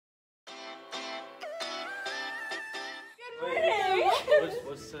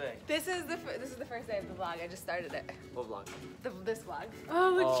What's today? This is the first day of the vlog. I just started it. What vlog? This vlog.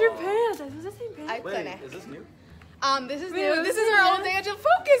 Oh, look at your pants. I was the same pants. Wait, is this new? This is new. This is our old Angel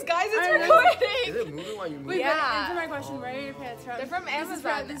Focus, guys. It's recording. Is it moving while you move? Wait, Yeah. answer my question. Where are your pants from? They're from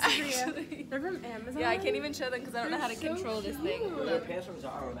Amazon. This is for you. They're from Amazon? Yeah, I can't even show them because I don't know how to control this thing. Your pants from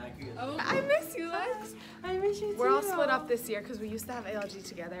Zara or Nike? Oh, I miss you, Lex. I miss you too. We're all split up this year because we used to have ALG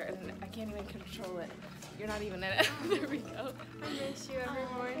together, and I can't even control it. You're not even in it. There we go. I miss you every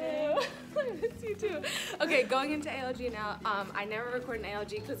morning. I miss you too. Okay, going into ALG now. I never record an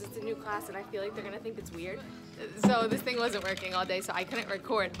ALG because it's a new class, and I feel like they're gonna think it's weird. So this thing wasn't working all day, so I couldn't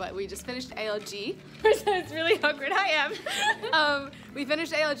record. But we just finished ALG. So it's really awkward. I am. We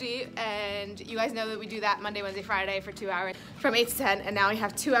finished ALG, and you guys know that we do that Monday, Wednesday, Friday for 2 hours from 8 to 10. And now we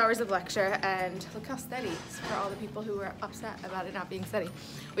have 2 hours of lecture. And look how steady. It's for all the people who were upset about it not being steady.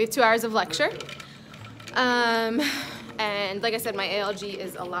 We have 2 hours of lecture. And like I said, my ALG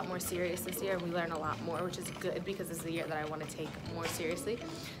is a lot more serious this year. We learn a lot more, which is good because this is the year that I want to take more seriously.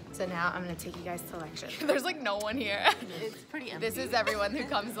 So now I'm going to take you guys to lecture. There's like no one here. It's pretty empty. This is everyone who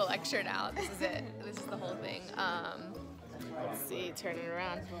comes to lecture now. This is it. This is the whole thing. Let's see, turn it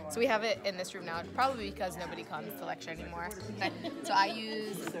around. So we have it in this room now, probably because nobody comes to lecture anymore. So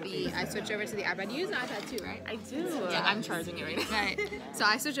I switch over to the iPad. You use an iPad too, right? I do. Yeah, I'm charging it right now. Right. So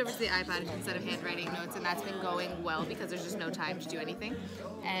I switch over to the iPad instead of handwriting notes, and that's been going well because there's just no time to do anything.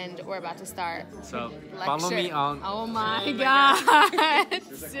 And we're about to start. So lecture. follow me on. Oh my God,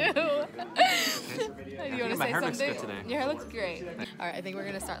 Sue. You want to my say hair looks something? good today. Your hair looks great. All right, I think we're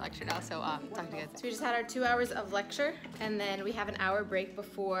gonna start lecture now. So talk to you guys. So we just had our 2 hours of lecture, and then we have an hour break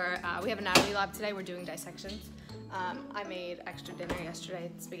before we have anatomy lab today. We're doing dissections. I made extra dinner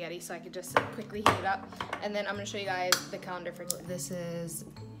yesterday, spaghetti, so I could just quickly heat it up. And then I'm gonna show you guys the calendar for today. This is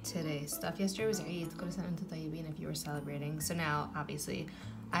today's stuff. Yesterday was Eid, كل سنة وأنتم طيبين if you were celebrating. So now, obviously,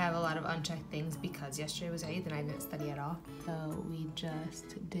 I have a lot of unchecked things because yesterday was Eid and I didn't study at all. So we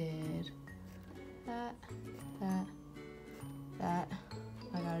just did that. I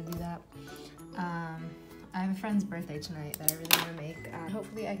gotta do that. I have a friend's birthday tonight that I really want to make.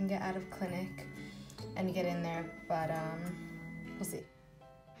 Hopefully I can get out of clinic and get in there, but we'll see.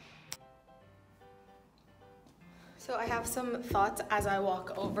 So I have some thoughts as I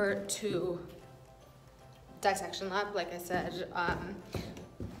walk over to dissection lab. Like I said,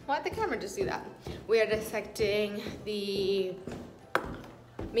 why'd the camera just do that? We are dissecting the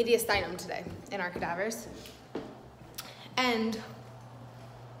mediastinum today in our cadavers. And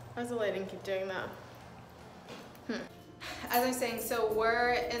why does the lighting keep doing that? As I was saying, so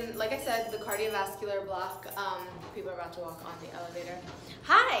we're in, like I said, the cardiovascular block. People are about to walk on the elevator.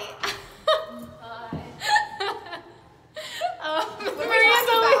 Hi! Hi. Maria's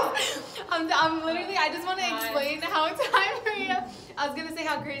always, I'm literally, I just want to explain how it's hi, Maria. I was gonna say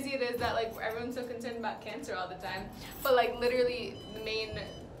how crazy it is that like everyone's so concerned about cancer all the time, but like literally the main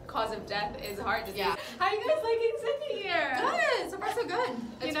cause of death is heart disease. Yeah. How are you guys liking sitting here? Good. So far, so good.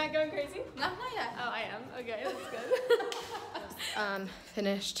 You're not going crazy? No, not yet. Oh, I am. Okay, that's good.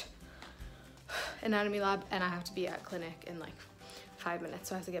 Finished anatomy lab, and I have to be at clinic in like 5 minutes,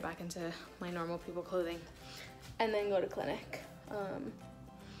 so I have to get back into my normal people clothing and then go to clinic.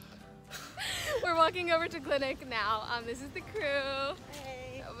 We're walking over to clinic now. This is the crew.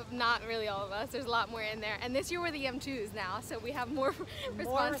 Hey. Not really all of us. There's a lot more in there. And this year we're the M2s now, so we have more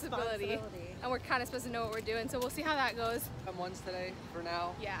responsibility. And we're kind of supposed to know what we're doing, so we'll see how that goes. M1s today for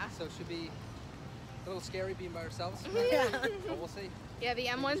now. Yeah. So it should be a little scary being by ourselves. Yeah. But we'll see. Yeah, the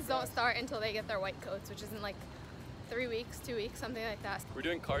M1s don't start until they get their white coats, which is in like 3 weeks, 2 weeks, something like that. We're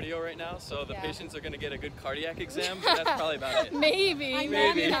doing cardio right now, so the Yeah. patients are going to get a good cardiac exam, but that's probably about it. Maybe. I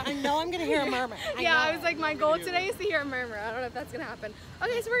know I'm gonna hear a murmur. I was like, my goal today is to hear a murmur. I don't know if that's gonna happen.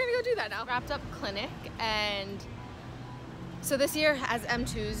 Okay, so we're gonna go do that now. Wrapped up clinic, and so this year as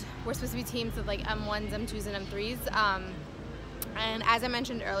M2s, we're supposed to be teams with like M1s, M2s, and M3s. And as I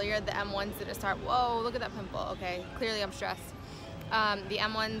mentioned earlier, the M1s didn't start. Whoa, look at that pimple. Okay, clearly I'm stressed. The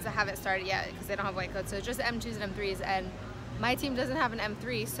M1s haven't started yet because they don't have white coats, so it's just M2s and M3s, and my team doesn't have an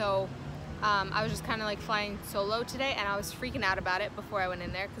M3, so I was just kind of like flying solo today, and I was freaking out about it before I went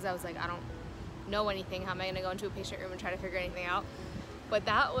in there because I was like, I don't know anything. How am I going to go into a patient room and try to figure anything out? But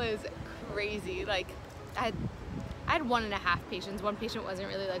that was crazy. Like, I had 1.5 patients. One patient wasn't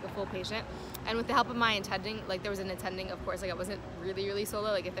really like a full patient, and with the help of my attending, like there was an attending, of course, like I wasn't really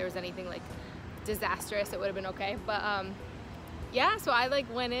solo. Like if there was anything like disastrous, it would have been okay, but yeah, so I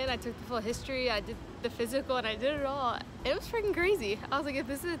like went in, I took the full history, I did the physical, and I did it all. It was freaking crazy. I was like, if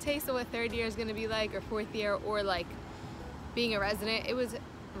this is a taste of what 3rd year is gonna be like, or 4th year, or like being a resident, it was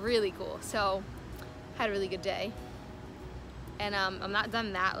really cool. So had a really good day. And I'm not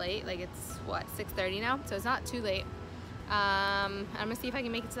done that late. Like it's what, 6:30 now, so it's not too late. I'm gonna see if I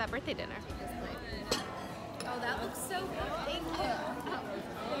can make it to that birthday dinner. Oh, that looks so good. Thank you.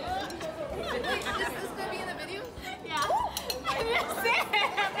 Wait, is this gonna be in the video? Yeah.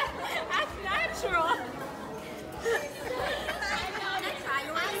 That's natural.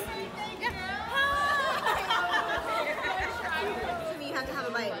 You have to have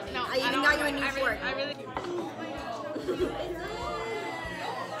a bite. No, I even got you a new fork.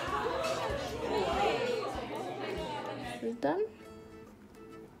 This is done.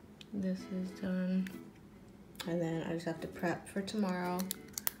 This is done. And then I just have to prep for tomorrow.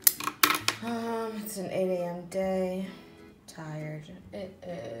 It's an 8 a.m. day. Tired. It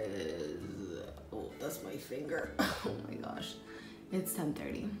is, oh, that's my finger. Oh my gosh. It's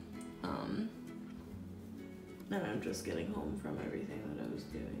 10:30. And I'm just getting home from everything that I was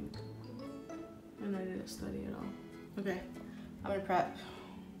doing. And I didn't study at all. Okay, I'm gonna prep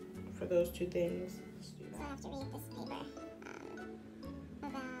for those two things. Let's do that. So I have to read this paper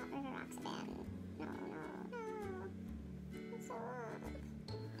about rivaroxaban. No. It's so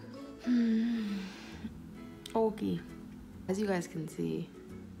long. Okay. As you guys can see,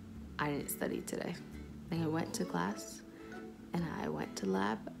 I didn't study today. Like I went to class and I went to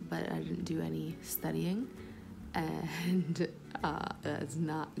lab, but I didn't do any studying, and that's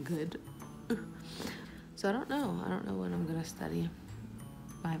not good. So I don't know when I'm gonna study.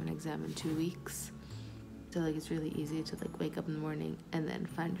 I have an exam in 2 weeks. So like it's really easy to like wake up in the morning and then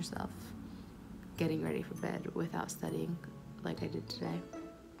find yourself getting ready for bed without studying like I did today.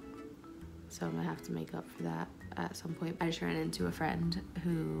 So I'm gonna have to make up for that at some point. I just ran into a friend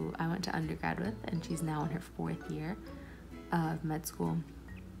who I went to undergrad with, and she's now in her 4th year of med school.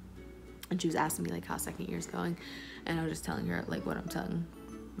 And she was asking me like how second year's going, and I was just telling her like what I'm telling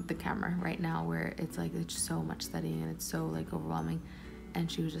the camera right now, where it's like it's so much studying and it's so like overwhelming.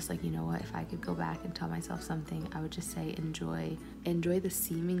 And she was just like, you know what, if I could go back and tell myself something, I would just say enjoy the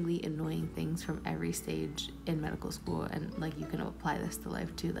seemingly annoying things from every stage in medical school. And like you can apply this to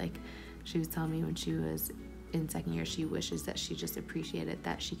life too. Like she was telling me when she was in second year, she wishes that she just appreciated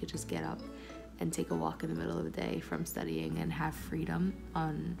that she could just get up and take a walk in the middle of the day from studying and have freedom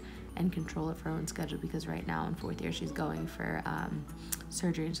on and control of her own schedule, because right now in 4th year she's going for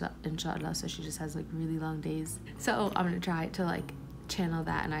surgery inshallah, so she just has like really long days. So I'm gonna try to like channel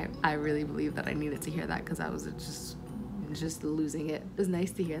that, and I really believe that I needed to hear that because I was just losing it. It was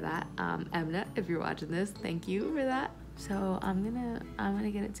nice to hear that. Emna, if you're watching this, thank you for that. So I'm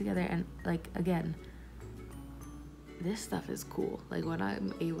gonna get it together, and like again, this stuff is cool. Like what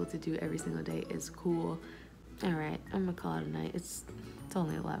I'm able to do every single day is cool. All right, I'm gonna call it a night. It's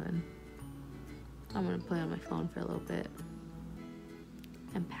only 11. I'm gonna play on my phone for a little bit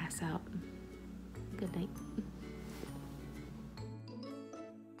and pass out. Good night.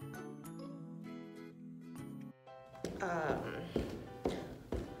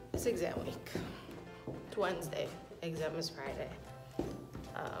 It's exam week. It's Wednesday. Exam is Friday.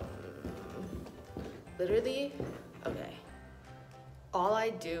 Literally, okay. All I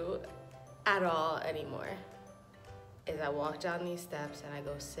do at all anymore is I walk down these steps and I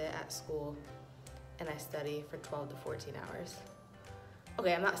go sit at school and I study for 12 to 14 hours.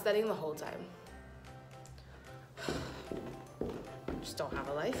 Okay, I'm not studying the whole time. Just don't have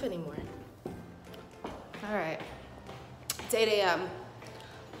a life anymore. All right, it's 8 a.m.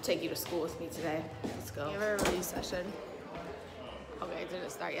 Take you to school with me today. Let's go. We have a review session. Okay, it didn't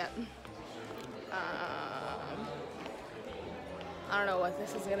start yet. I don't know what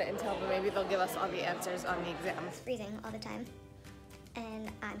this is gonna entail, but maybe they'll give us all the answers on the exam. It's freezing all the time,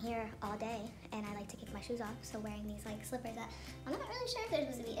 and I'm here all day, and I like to kick my shoes off, so wearing these like slippers that I'm not really sure if they're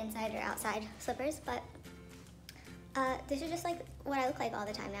supposed to be inside or outside slippers, but this is just like what I look like all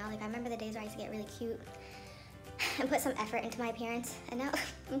the time now. Like I remember the days where I used to get really cute and put some effort into my appearance, and now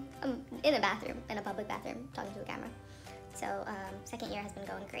I'm in a bathroom, in a public bathroom, talking to a camera. So second year has been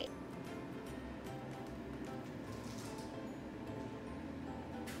going great.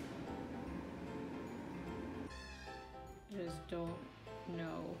 Just don't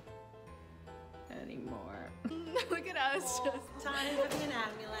know anymore. Look at us, just Time for the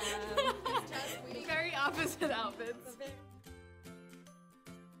anatomy lab. very opposite outfits.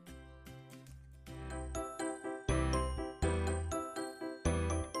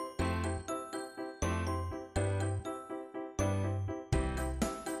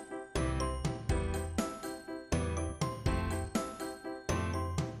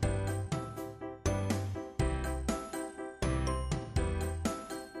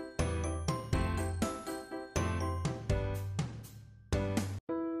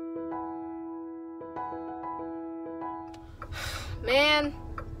 man.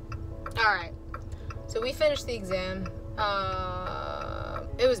 All right, so we finished the exam.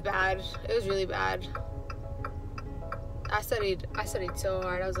 It was bad. It was really bad. I studied so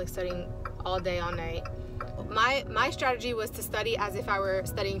hard. I was like studying all day, all night. My strategy was to study as if I were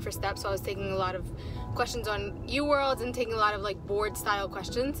studying for STEP, so I was taking a lot of questions on UWorlds and taking a lot of like board style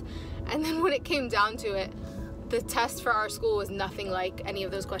questions. And then when it came down to it, the test for our school was nothing like any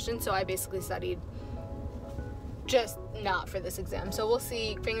of those questions, so I basically studied just not for this exam. So we'll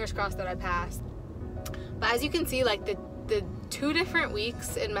see, fingers crossed that I passed. But as you can see, like the 2 different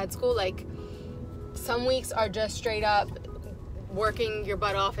weeks in med school, like some weeks are just straight up working your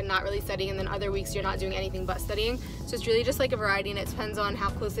butt off and not really studying, and then other weeks you're not doing anything but studying. So it's really just like a variety, and it depends on how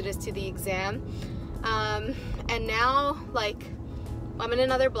close it is to the exam. And now, like, I'm in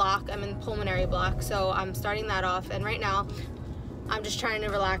another block. I'm in pulmonary block, so I'm starting that off, and right now I'm just trying to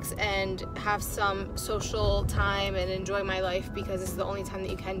relax and have some social time and enjoy my life, because this is the only time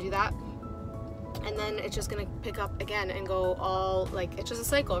that you can do that. And then it's just gonna pick up again and go all, like, it's just a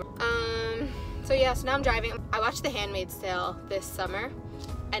cycle. So yeah, so now I'm driving. I watched The Handmaid's Tale this summer,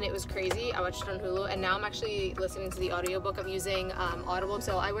 and it was crazy. I watched it on Hulu, and now I'm actually listening to the audiobook. I'm using Audible.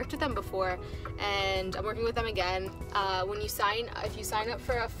 So I worked with them before, and I'm working with them again. If you sign up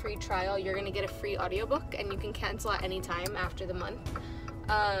for a free trial, you're gonna get a free audiobook, and you can cancel at any time after the month.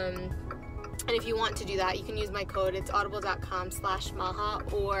 And if you want to do that, you can use my code. It's audible.com/Maha,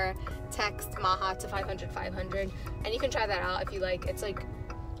 or text Maha to 500-500, and you can try that out if you like. It's like,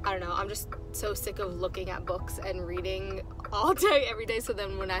 I don't know, I'm just so sick of looking at books and reading all day, every day, so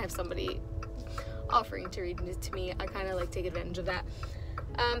then when I have somebody offering to read it to me, I kind of like take advantage of that.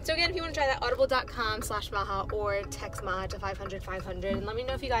 So again, if you want to try that, audible.com/Maha, or text Maha to 500-500, and let me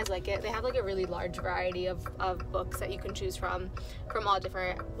know if you guys like it. They have like a really large variety of books that you can choose from all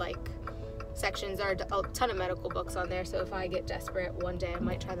different like sections. There are a ton of medical books on there, so if I get desperate one day, I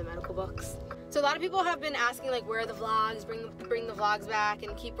might try the medical books. So a lot of people have been asking like, where are the vlogs, bring the vlogs back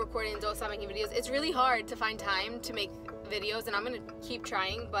and keep recording and don't stop making videos. It's really hard to find time to make videos, and I'm gonna keep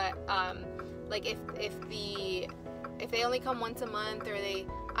trying, but like if they only come once a month, or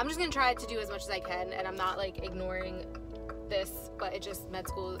I'm just gonna try to do as much as I can, and I'm not like ignoring this, but it just, med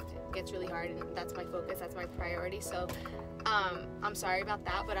school gets really hard, and that's my focus, that's my priority. So I'm sorry about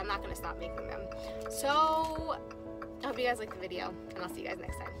that, but I'm not gonna stop making them. So I hope you guys liked the video, and I'll see you guys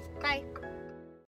next time. Bye.